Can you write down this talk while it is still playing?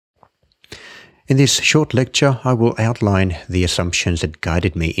In this short lecture, I will outline the assumptions that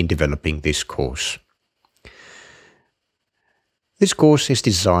guided me in developing this course. This course is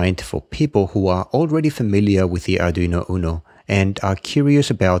designed for people who are already familiar with the Arduino Uno and are curious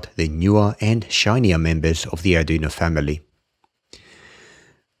about the newer and shinier members of the Arduino family.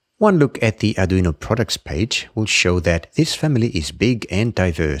 One look at the Arduino products page will show that this family is big and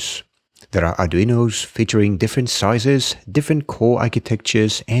diverse. There are Arduinos featuring different sizes, different core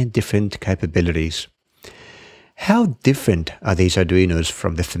architectures, and different capabilities. How different are these Arduinos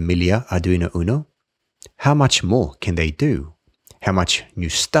from the familiar Arduino Uno? How much more can they do? How much new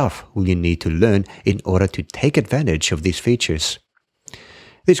stuff will you need to learn in order to take advantage of these features?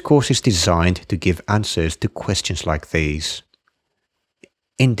 This course is designed to give answers to questions like these.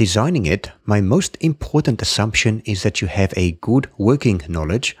 In designing it, my most important assumption is that you have a good working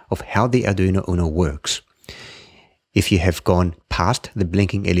knowledge of how the Arduino Uno works. If you have gone past the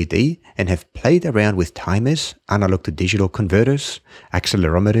blinking LED and have played around with timers, analog to digital converters,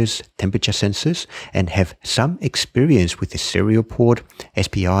 accelerometers, temperature sensors, and have some experience with the serial port,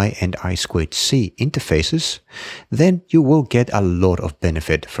 SPI and I2C interfaces, then you will get a lot of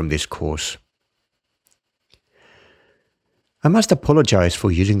benefit from this course. I must apologize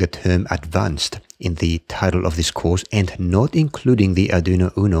for using the term advanced in the title of this course and not including the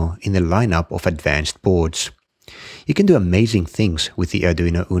Arduino Uno in the lineup of advanced boards. You can do amazing things with the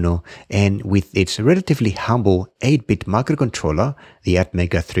Arduino Uno, and with its relatively humble 8-bit microcontroller, the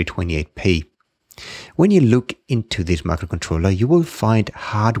Atmega 328P. When you look into this microcontroller, you will find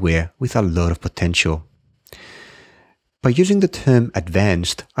hardware with a lot of potential. By using the term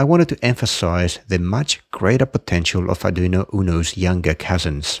advanced, I wanted to emphasize the much greater potential of Arduino Uno's younger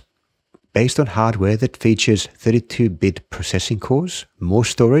cousins. Based on hardware that features 32-bit processing cores, more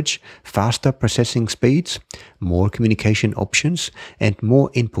storage, faster processing speeds, more communication options, and more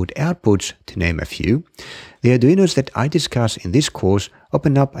input-outputs, to name a few, the Arduinos that I discuss in this course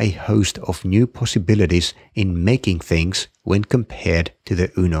open up a host of new possibilities in making things when compared to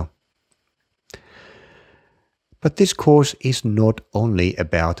the Uno. But this course is not only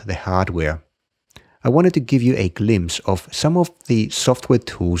about the hardware. I wanted to give you a glimpse of some of the software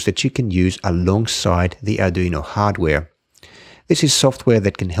tools that you can use alongside the Arduino hardware. This is software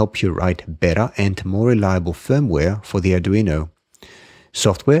that can help you write better and more reliable firmware for the Arduino.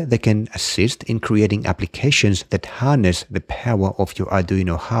 Software that can assist in creating applications that harness the power of your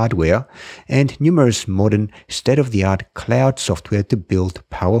Arduino hardware, and numerous modern state-of-the-art cloud software to build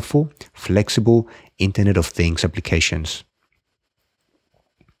powerful, flexible Internet of Things applications.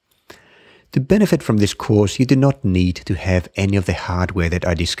 To benefit from this course, you do not need to have any of the hardware that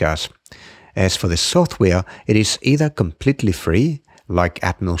I discuss. As for the software, it is either completely free, like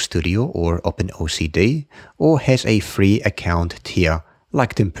Atmel Studio or OpenOCD, or has a free account tier,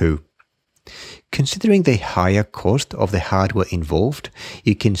 like Tempu. Considering the higher cost of the hardware involved,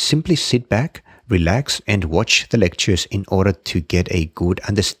 you can simply sit back, relax, and watch the lectures in order to get a good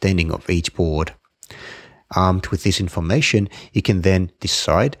understanding of each board. Armed with this information, you can then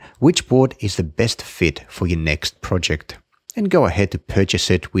decide which board is the best fit for your next project, and go ahead to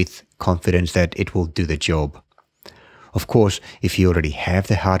purchase it with confidence that it will do the job. Of course, if you already have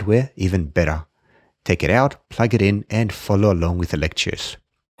the hardware, even better. Take it out, plug it in, and follow along with the lectures.